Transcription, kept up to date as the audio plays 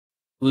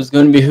Who's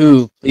going to be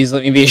who? Please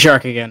let me be a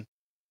shark again.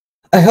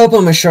 I hope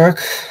I'm a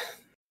shark.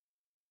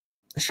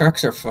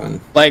 Sharks are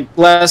fun. Like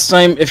last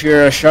time, if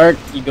you're a shark,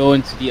 you go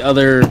into the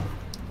other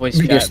voice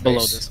Reader chat below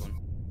space. this one.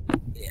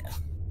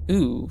 Yeah.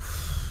 Ooh.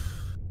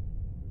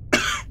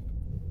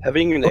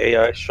 Having an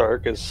AI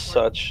shark is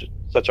such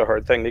a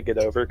hard thing to get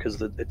over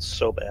because it's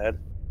so bad.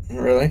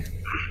 Really?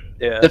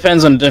 Yeah.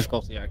 Depends on the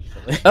difficulty,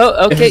 actually.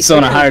 Oh, If okay. it's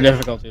on a higher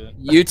difficulty. Then.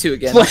 You two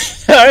again.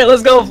 Alright,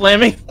 let's go,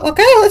 Flaming.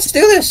 Okay, let's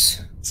do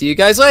this. See you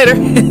guys later.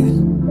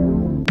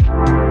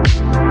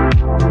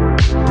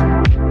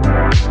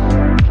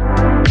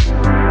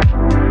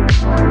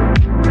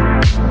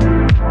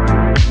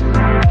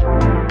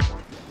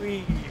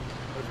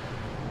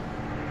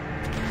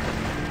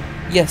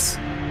 Yes.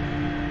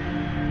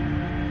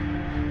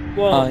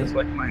 Well, It's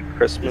like my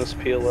Christmas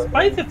PLO.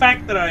 despite the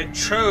fact that I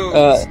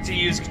chose to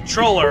use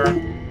controller,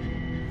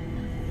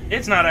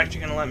 it's not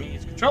actually going to let me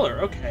use controller.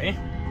 Okay.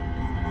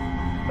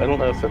 I don't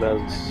know if it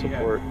has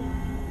support.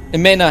 It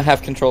may not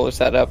have controller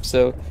set up,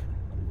 so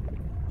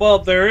Well,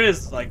 there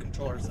is like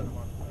controller set up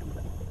on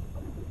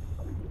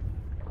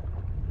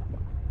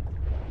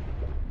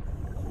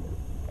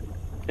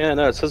Yeah,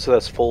 no, it says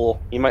that's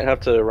full. You might have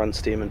to run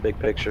Steam in big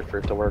picture for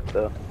it to work,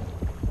 though.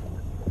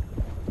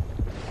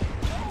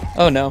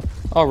 oh no.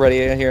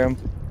 Already I hear him.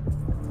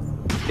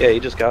 Yeah, you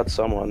just got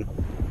someone.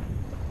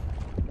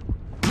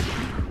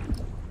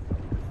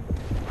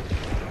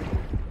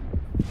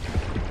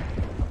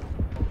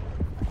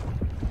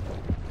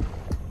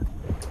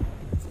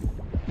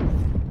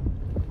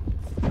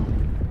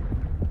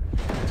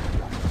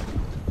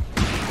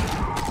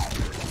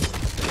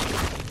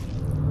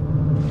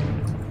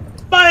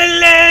 My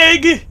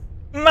leg!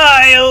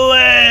 My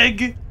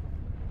leg!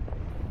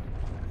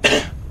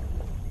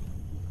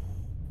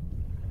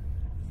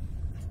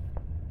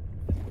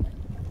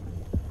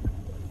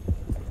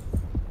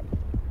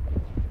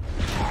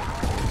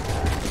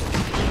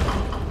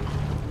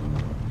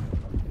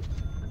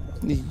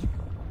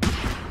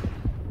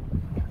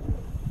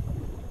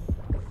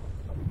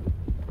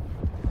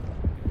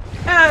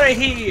 Out of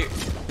here!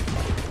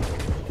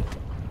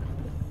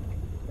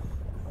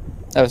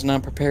 I was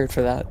not prepared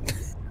for that.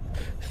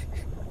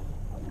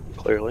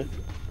 Clearly.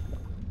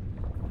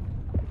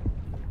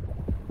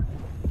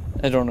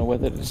 I don't know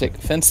whether to take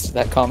offense to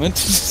that comment.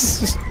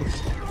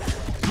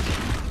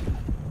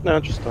 No,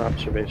 just an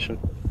observation.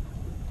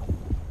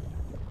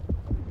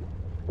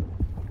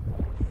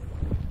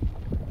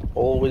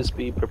 Always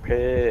be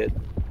prepared.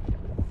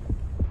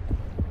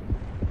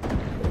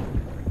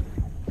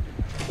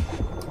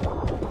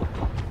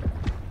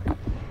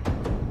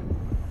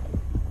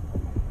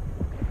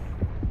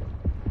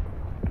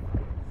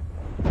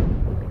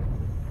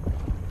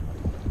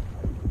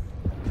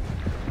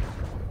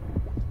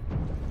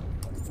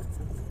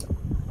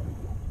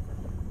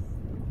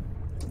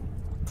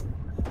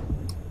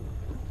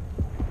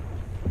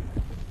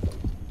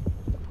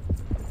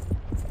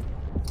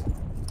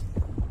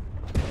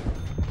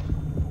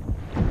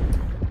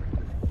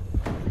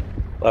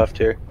 Left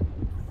here.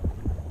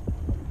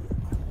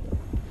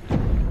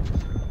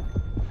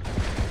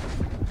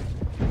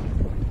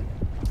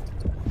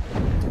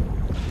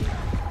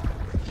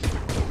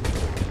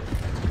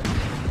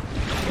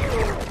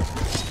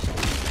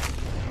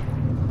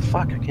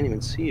 Fuck, I can't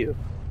even see you.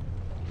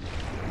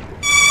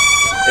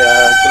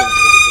 Yeah, I couldn't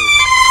see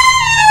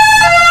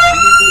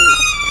you.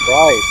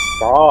 Christ,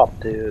 stop,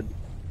 dude.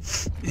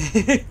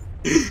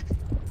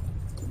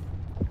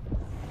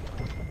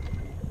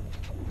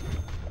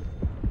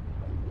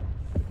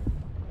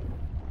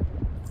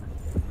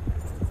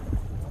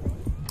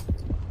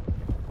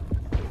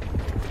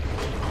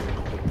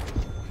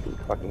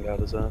 Fucking got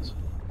his ass.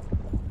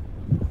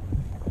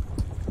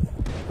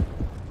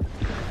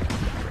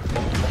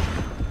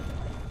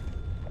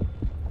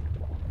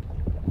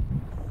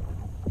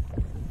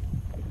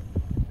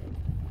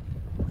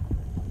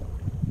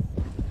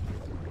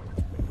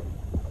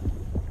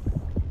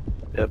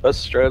 Yeah,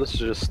 best strat is to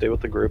just stay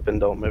with the group and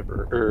don't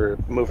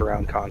move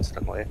around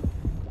constantly.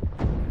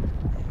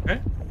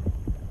 Okay.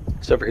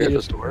 It's over here at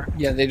the store.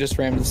 Yeah, they just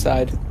rammed the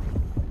side.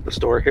 The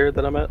store here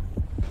that I'm at.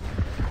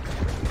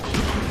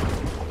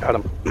 Got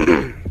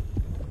him.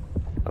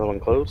 Another one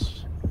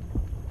close.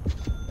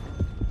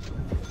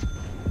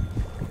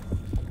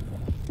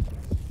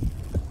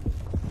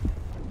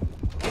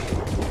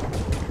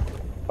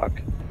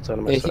 Fuck. It's out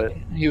of my Yeah, sight.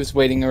 he was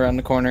waiting around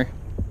the corner.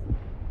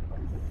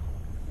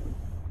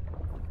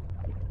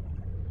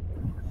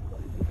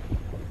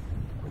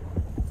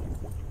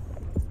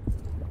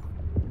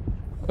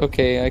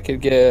 Okay, I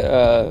could get,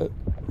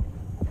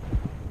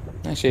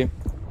 actually,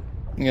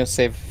 I'm gonna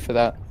save for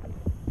that.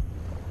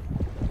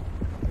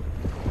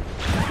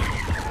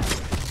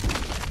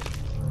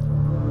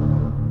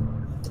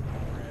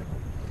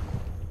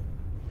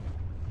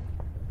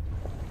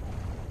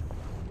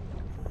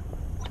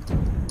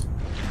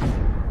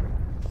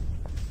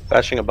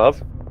 Flashing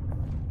above?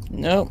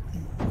 Nope.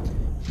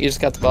 You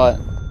just got the bot.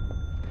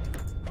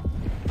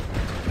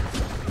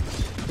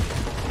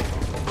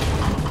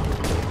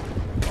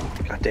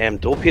 God damn,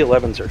 dual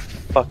P11s are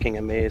fucking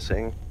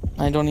amazing.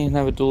 I don't even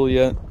have a duel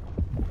yet.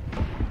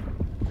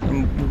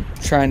 I'm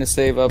trying to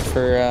save up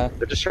for,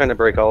 They're just trying to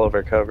break all of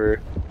our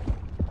cover.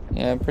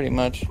 yeah, pretty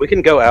much. We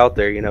can go out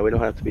there, you know, we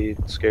don't have to be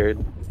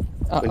scared.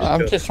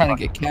 I'm just trying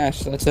to get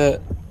cash, that's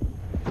it.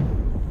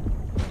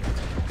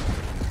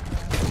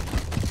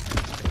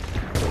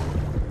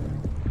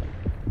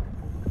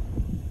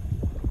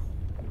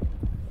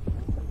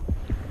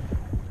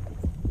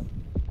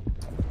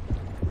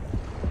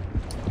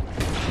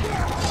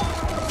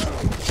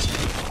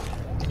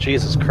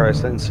 Jesus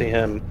Christ, I didn't see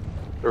him.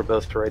 We're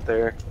both right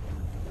there.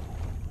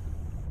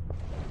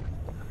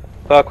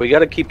 Fuck, we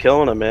gotta keep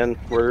killing him, man.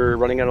 We're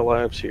running out of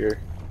lives here.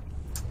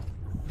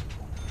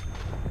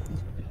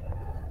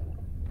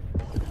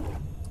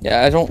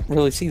 Yeah, I don't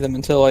really see them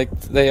until, like,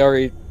 they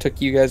already took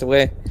you guys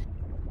away.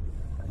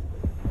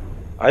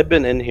 I've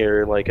been in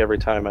here, like, every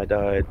time I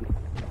died.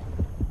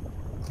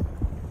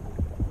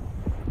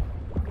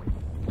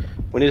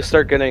 We need to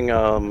start getting,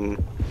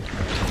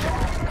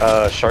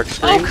 shark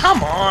screens. Oh,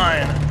 come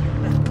on!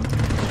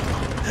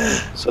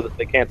 So that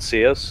they can't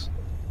see us.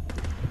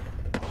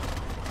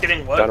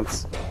 Getting what? Got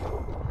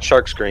 'em.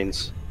 Shark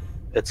screens.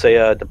 It's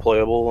a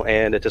deployable,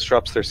 and it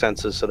disrupts their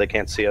senses so they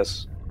can't see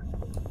us.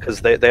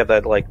 Because they have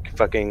that, like,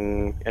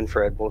 fucking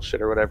infrared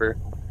bullshit or whatever.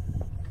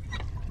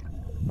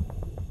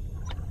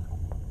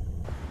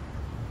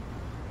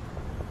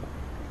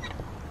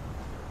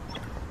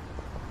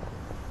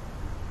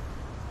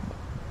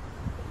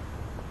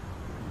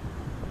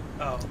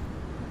 Oh.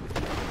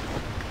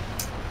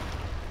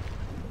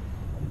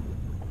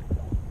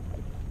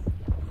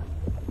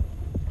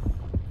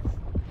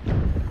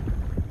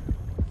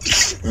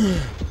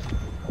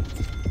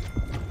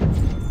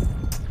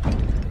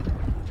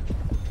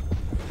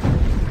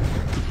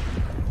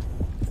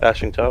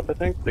 Bashing top, I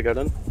think. They got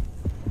in. got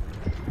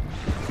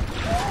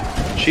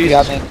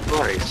Jesus me.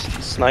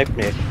 Christ. Sniped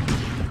me.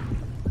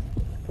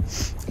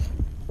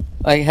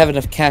 I have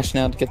enough cash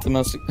now to get the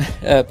most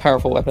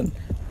powerful weapon,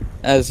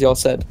 as y'all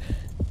said.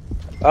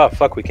 Oh,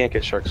 fuck, we can't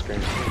get shark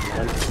screens.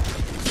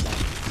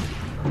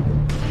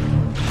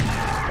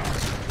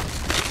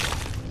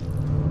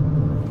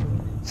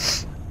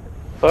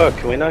 Fuck,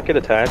 can we not get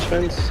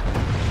attachments?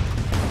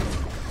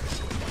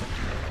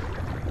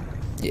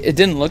 It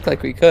didn't look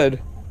like we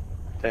could.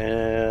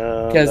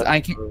 Damn. Because I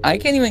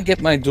can't even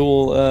get my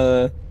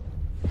duel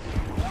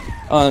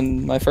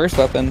on my first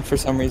weapon for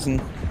some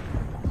reason.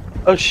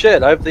 Oh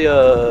shit, I have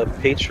the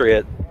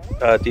Patriot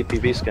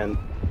DPV skin.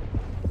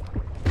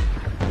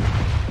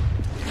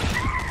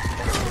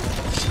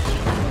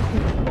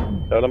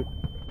 Got him.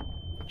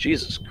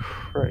 Jesus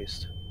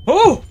Christ.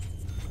 Oh!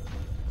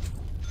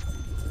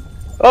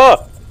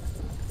 Oh!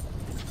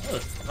 That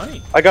was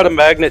funny. I got a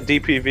magnet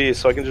DPV,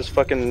 so I can just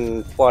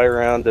fucking fly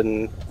around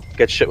and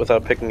get shit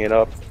without picking it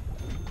up.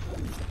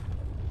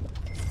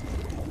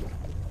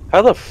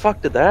 How the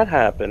fuck did that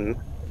happen?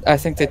 I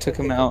think they took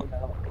him out.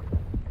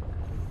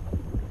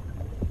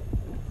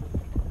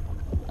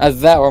 Either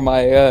that or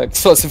my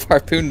explosive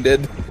harpoon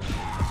did.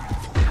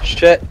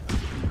 Shit.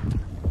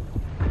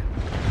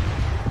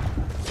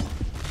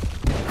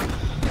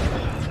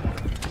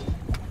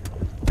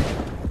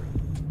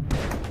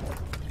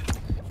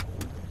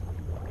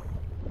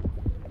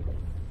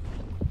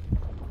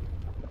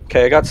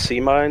 Okay, I got sea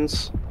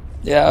mines.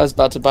 Yeah, I was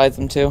about to buy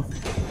them too.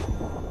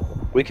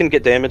 We can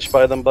get damaged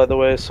by them, by the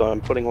way, so I'm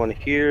putting one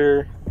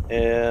here.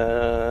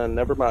 And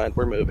never mind,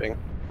 we're moving.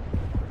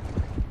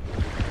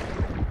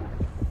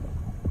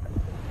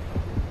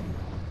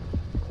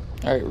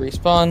 Alright,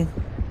 respawn.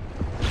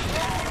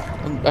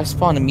 I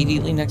spawn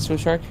immediately next to a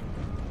shark.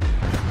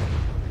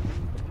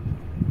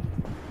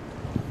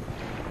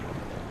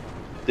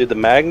 Dude, the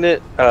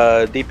magnet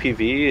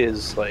DPV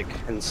is, like,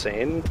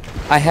 insane.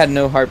 I had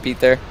no heartbeat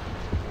there.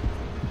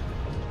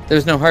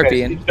 There's no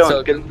heartbeat Okay, in. keep going.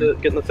 So, Get in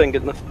the thing,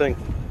 get in the thing.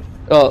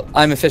 well,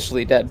 I'm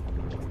officially dead.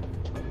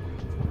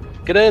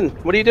 Get in!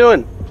 What are you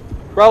doing?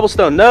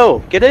 Brobblestone, no!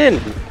 Get in!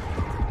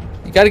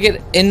 You gotta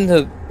get in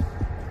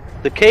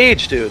The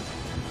cage, dude.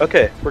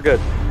 Okay, we're good.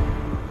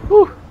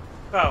 Whew.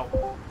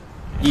 Oh.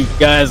 You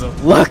guys are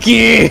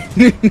lucky.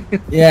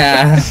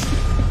 Yeah.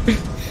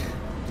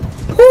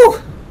 Whew.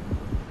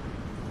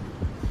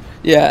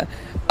 Yeah,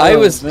 I Oh,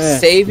 was man.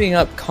 saving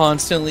up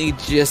constantly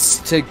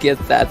just to get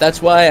that.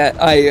 That's why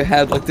I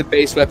had like the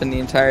base weapon the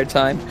entire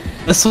time.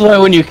 That's why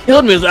when you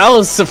killed me, I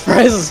was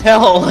surprised as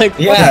hell. Like,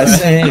 what Yeah, the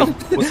same. hell?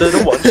 Was it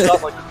a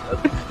one-shot like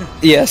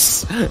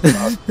Yes.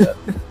 that?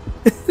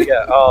 Yeah,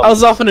 I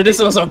was off in the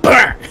distance. I was like,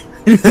 "Brr!"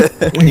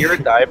 when you're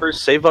a diver,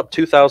 save up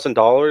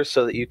 $2,000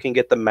 so that you can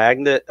get the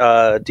magnet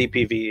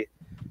DPV,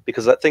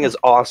 because that thing is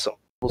awesome.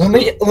 Let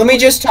me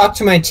just talk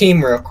to my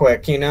team real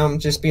quick, you know?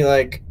 Just be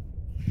like,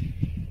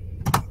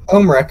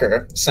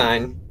 homewrecker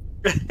sign.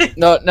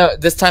 No,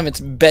 this time it's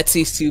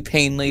Betsy Sue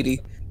Payne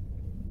Lady.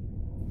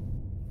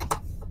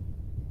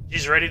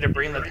 She's ready to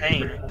bring the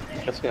pain. I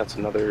guess that's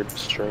another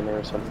streamer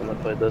or something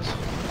that played this.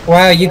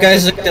 Wow, you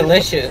guys look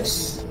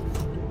delicious.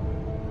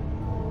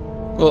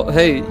 Well,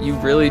 hey, you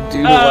really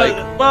do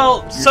like.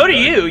 Well, so do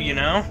you, you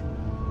know.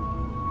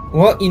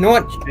 Well, you know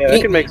what? Yeah,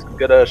 I can make some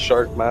good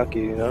shark maki,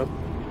 you know?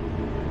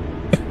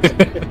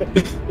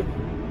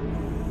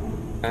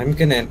 I'm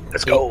gonna...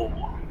 Let's go!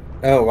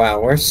 Oh, wow,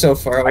 we're so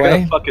far I got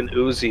away. a fucking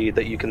Uzi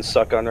that you can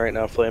suck on right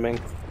now, Flaming.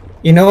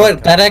 You know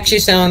what? That actually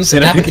sounds Say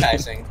that again.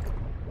 appetizing.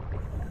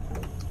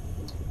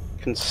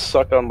 You can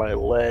suck on my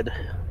lead.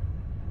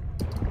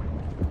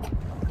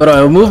 But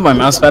I moved my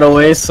mouse pad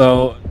away,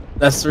 so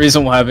that's the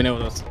reason why I've been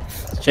able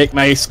to shake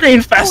my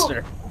screen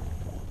faster.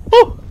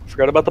 Oh!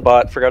 Forgot about the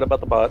bot, forgot about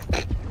the bot.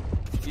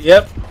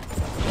 Yep.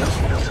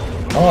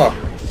 Oh.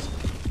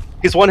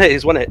 He's one hit,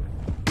 he's one hit.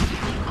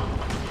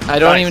 I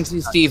don't Nice. even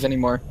see Steve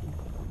anymore.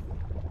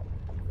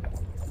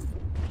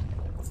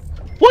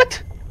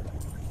 What?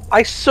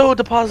 I so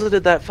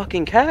deposited that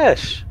fucking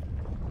cash.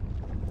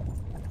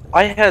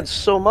 I had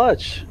so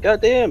much.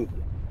 Goddamn.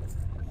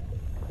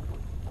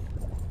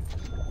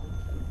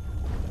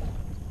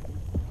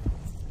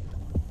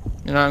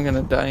 You know I'm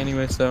gonna die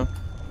anyway, so...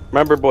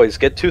 Remember, boys,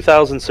 get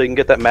 2,000 so you can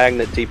get that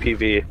magnet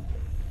DPV.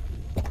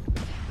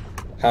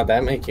 How'd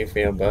that make you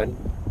feel, bud?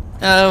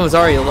 I was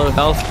already low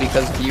health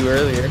because of you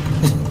earlier.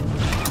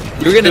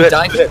 You were gonna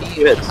die to me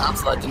if the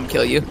consulate didn't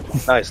kill you.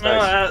 Nice, No,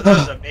 nice. that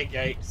was a big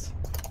yikes.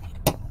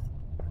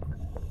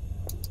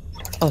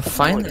 Oh,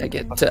 finally I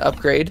get to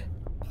upgrade.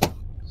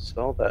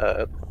 So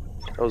that.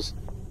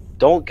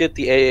 Don't get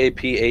the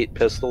AAP-8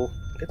 pistol.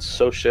 It's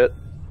so shit.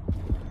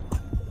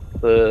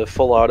 The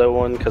full auto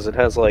one, because it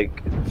has like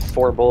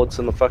 4 bullets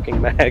in the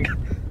fucking mag.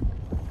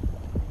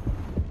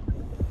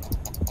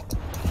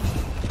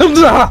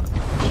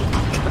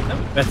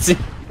 Betsy.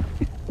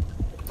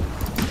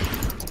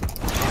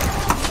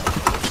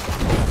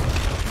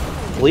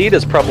 Bleed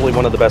is probably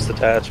one of the best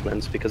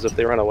attachments, because if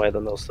they run away,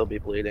 then they'll still be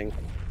bleeding.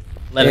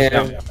 Let us Yeah.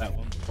 know about that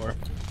one before.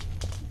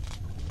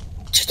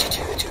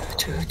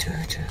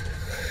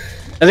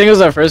 I think it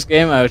was our first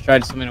game. I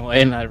tried swimming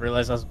away and I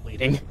realized I was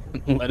bleeding.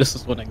 Lettuce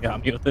was one that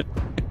got me with it.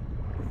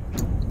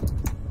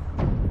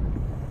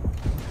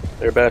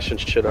 They're bashing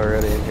shit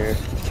already in here.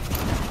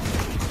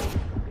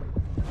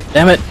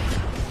 Damn it!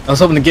 I was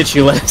hoping to get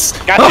you, Lettuce.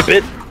 Got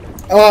you, bit!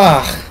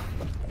 Ah.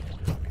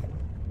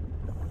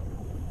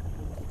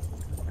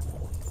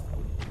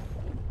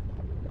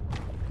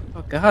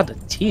 Oh god, the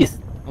teeth.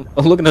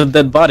 I'm looking at the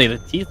dead body, the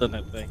teeth on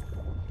that thing.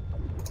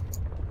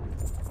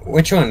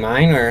 Which one,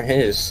 mine or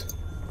his?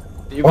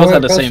 You both we're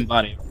had the both- same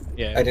body.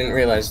 Yeah. I didn't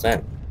realize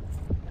that.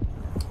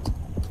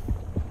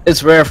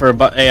 It's rare for a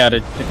AI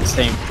to pick the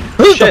same.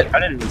 Shit, I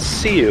didn't even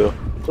see you.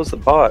 What was the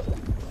bot?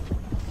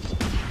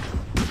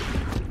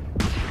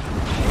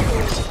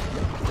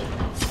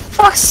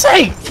 Fuck's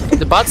sake!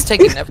 The bot's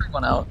taking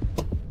everyone out.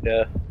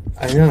 Yeah.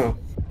 I know.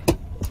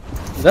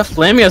 Is that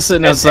Flamia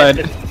sitting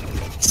outside?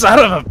 Son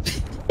of a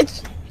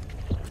bitch!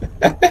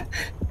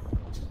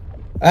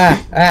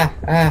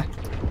 Ah.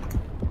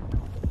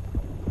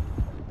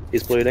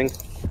 He's bleeding.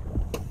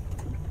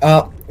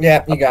 Oh,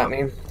 yeah, you got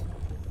me.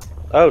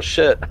 Oh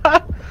shit.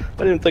 I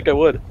didn't think I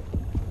would.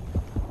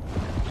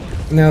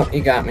 No,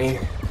 you got me.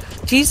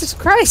 Jesus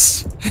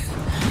Christ!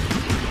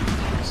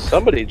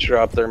 Somebody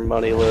dropped their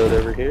money load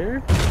over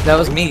here. That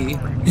was me.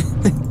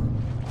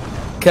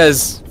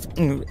 Cause,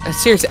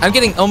 seriously, I'm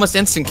getting almost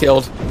instant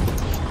killed.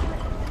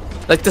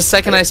 Like the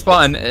second I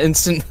spawn,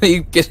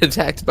 instantly get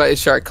attacked by a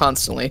shark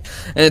constantly.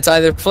 And it's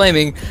either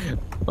flaming,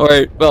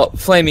 or, well,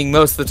 flaming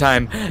most of the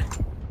time.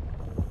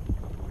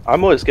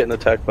 I'm always getting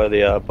attacked by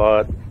the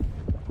bot.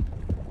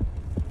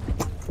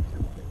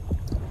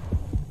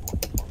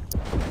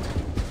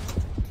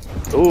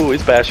 Ooh,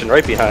 he's bashing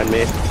right behind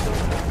me.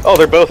 Oh,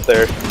 they're both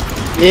there.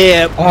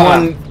 Yeah, Ah.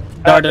 one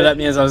darted at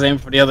me as I was aiming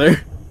for the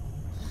other.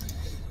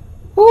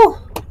 Whew.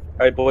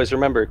 Alright, boys,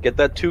 remember, get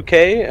that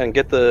 2K and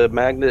get the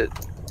magnet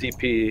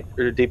DP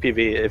or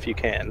DPV if you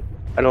can.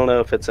 I don't know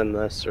if it's in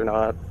this or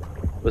not.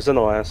 It was in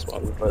the last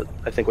one, but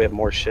I think we have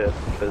more shit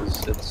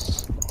because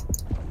it's.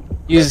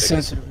 Use a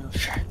sensitive real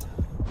shark.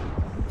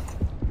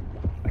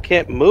 I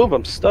can't move.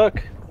 I'm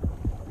stuck.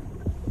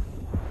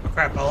 Oh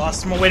crap, I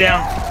lost my way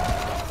down.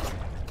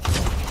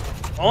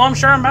 Oh, I'm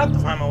sure I'm about to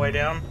find my way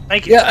down.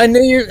 Thank you. Yeah, I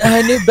knew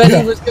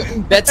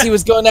Betsy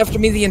was going after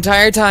me the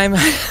entire time.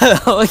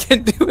 All I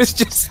could do was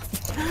just...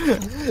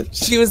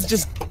 She was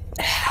just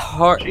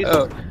hard. Jesus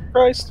Oh,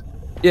 Christ.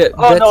 yeah.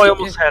 Oh no, I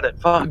almost had it.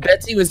 Fuck.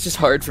 Betsy was just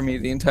hard for me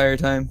the entire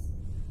time.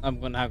 I'm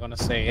not gonna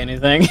say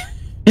anything.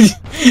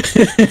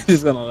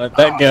 Just gonna let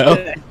that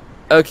go.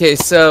 Okay,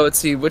 so let's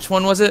see. Which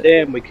one was it?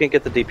 Damn, we can't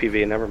get the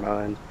DPV. Never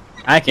mind.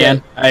 I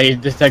can. I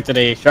detected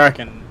a shark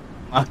and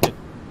locked it.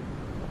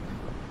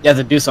 You have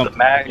to do The something.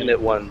 magnet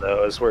one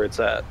though is where it's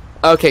at.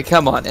 Okay,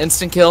 come on.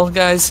 Instant kill,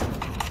 guys.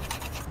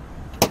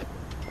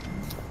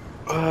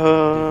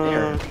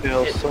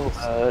 Feel so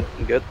bad.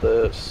 Get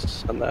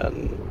this, and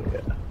then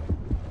yeah.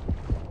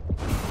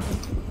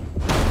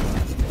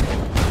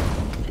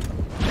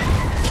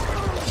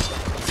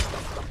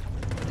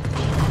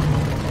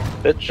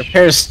 Bitch.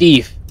 Prepare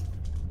Steve.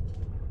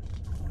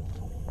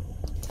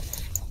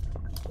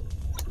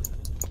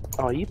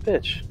 Oh, you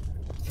bitch.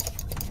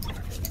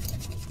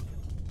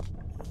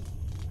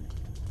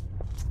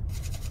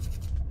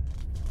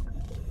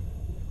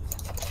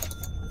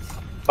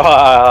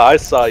 I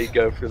saw you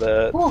go for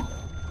that. Ooh.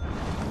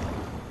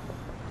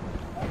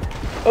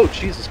 Oh,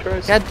 Jesus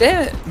Christ. God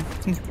damn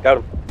it. Got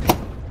him.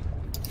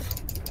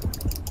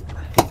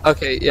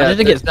 Okay, yeah. Why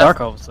did it get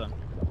dark all of a sudden?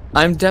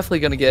 I'm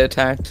definitely gonna get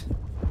attacked.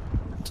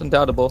 It's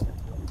undoubtable.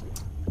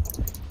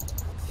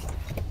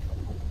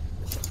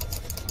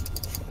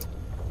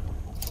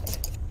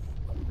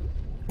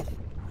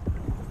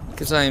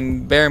 Because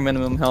I'm bare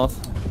minimum health.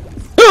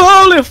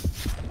 Holy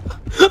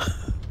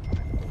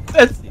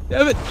Betsy,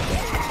 damn it.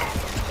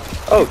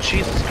 Oh,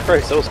 Jesus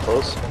Christ, that was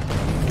close.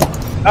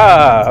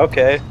 Ah,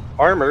 okay.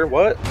 Armor,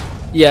 what?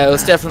 Yeah, it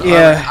was definitely.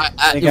 Yeah,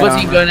 It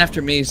wasn't even going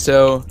after me,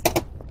 so.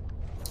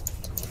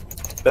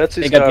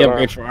 Betsy's They got the armor.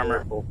 upgrade for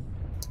armor.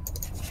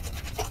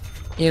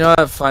 You know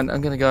what? Fine.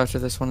 I'm gonna go after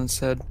this one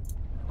instead.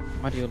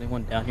 Am I the only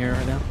one down here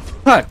right now?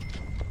 Fuck!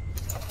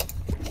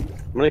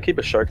 I'm gonna keep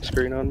a shark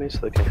screen on me so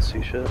they can't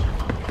see shit.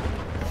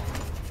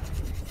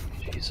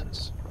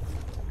 Jesus.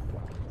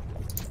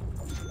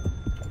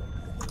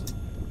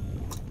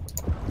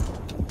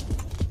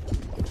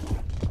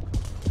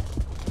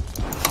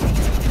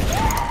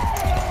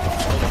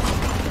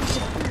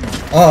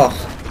 Oh,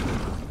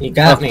 you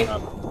got me.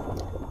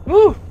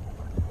 Woo!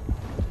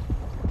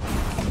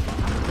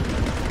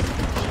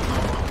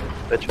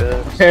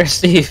 Bitches. Here,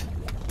 Steve.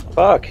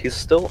 Fuck, he's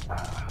still.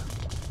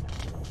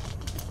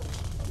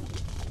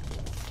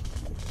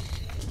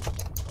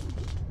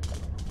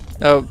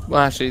 Oh, well,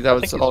 actually, that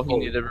was think he's all he full.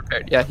 needed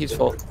repaired. Yeah, he's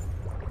full.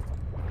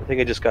 I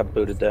think I just got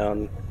booted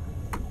down.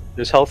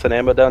 There's health and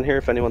ammo down here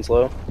if anyone's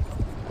low.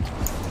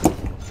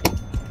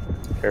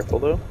 Careful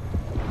though.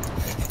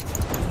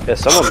 Yeah,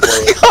 someone's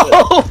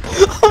low.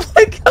 Oh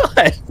my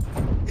god!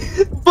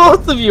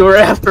 Both of you are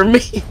after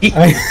me!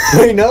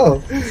 I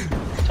know.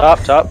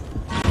 Top.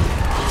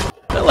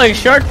 They're like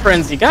shark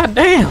frenzy,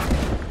 goddamn!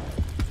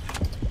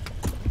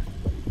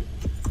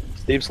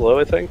 Steve's low,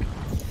 I think.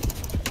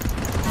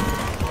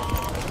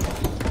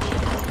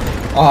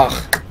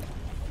 Oh,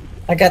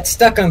 I got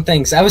stuck on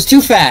things. I was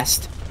too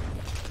fast.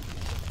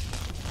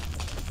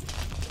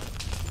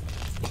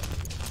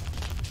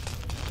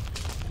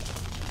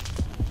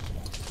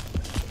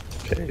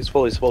 Okay, he's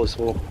full.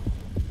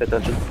 Pay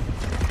attention.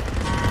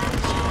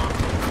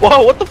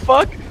 Whoa, what the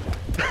fuck?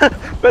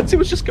 Betsy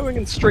was just going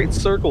in straight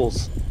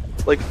circles.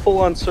 Like,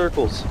 full-on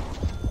circles.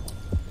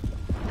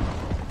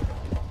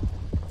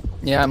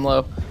 Yeah, I'm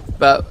low.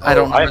 But I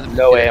don't know. I have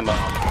no ammo.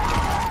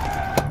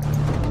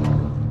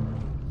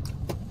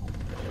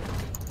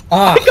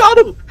 Ah, I got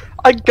him!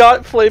 I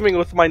got Flaming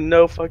with my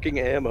no fucking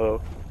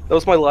ammo. That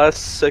was my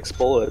last 6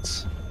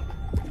 bullets.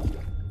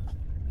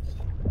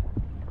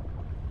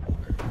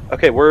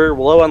 Okay, we're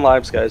low on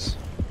lives, guys.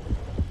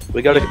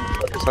 We gotta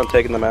focus on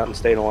taking them out and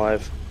staying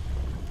alive.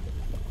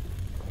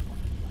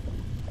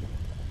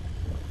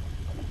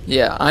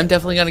 Yeah, I'm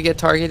definitely gonna get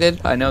targeted.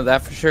 I know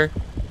that for sure.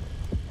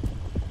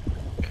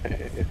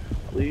 Okay,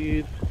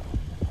 lead.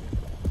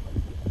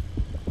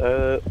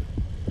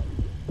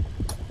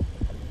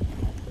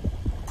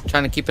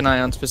 Trying to keep an eye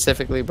on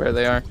specifically where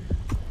they are.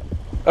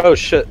 Oh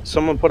shit,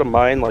 someone put a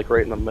mine like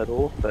right in the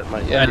middle. That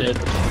might be Yeah, I a did.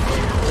 good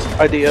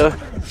idea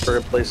for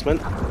replacement.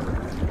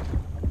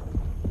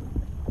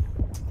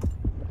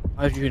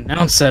 Why did you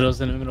announce that it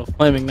was in the middle of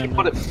flaming them?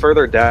 Put it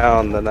further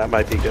down, then that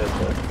might be good.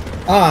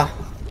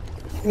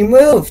 you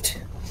moved.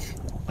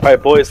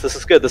 Alright boys, this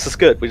is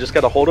good, We just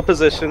gotta hold a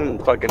position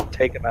and fucking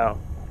take him out.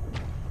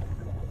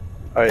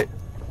 Alright,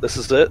 this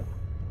is it.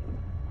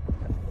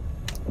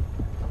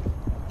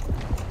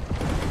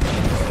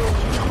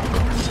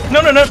 No.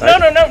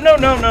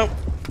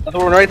 Another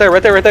one right there.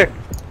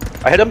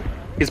 I hit him.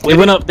 He's They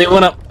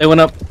bleeding. went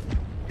up.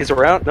 He's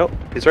around. Nope,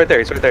 he's right there.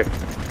 Nice,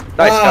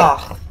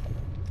 got him.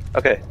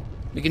 Okay,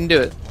 We can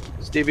do it.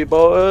 Stevie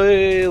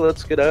boy,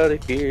 let's get out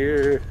of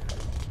here.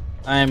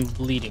 I'm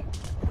bleeding.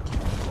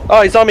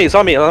 Oh, he's on me.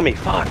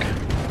 Fuck.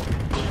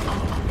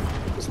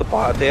 It's the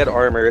bot. They had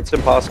armor. It's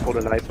impossible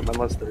to knife him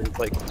unless they're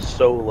like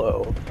so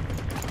low.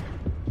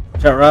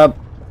 Shut Rob.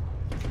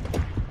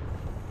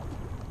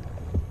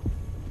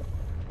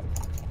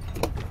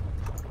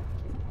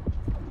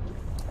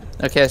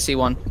 Okay, I see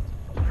one.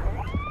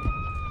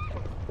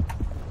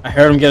 I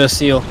heard him get a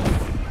seal. Yeah,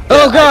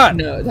 Oh god!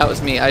 No, that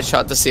was me. I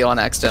shot the seal on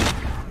accident.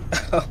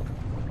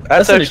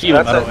 That's an actually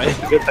achievement, by the way.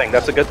 a good thing.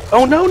 That's a good.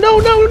 Oh no!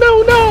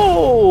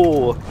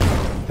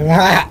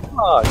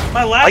 Fuck.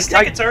 My last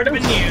ticket's already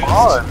been used.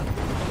 On.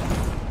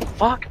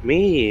 Fuck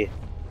me.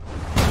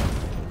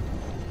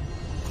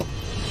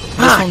 This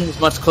one was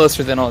much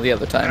closer than all the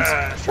other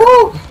times.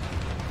 Woo!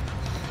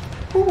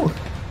 Woo!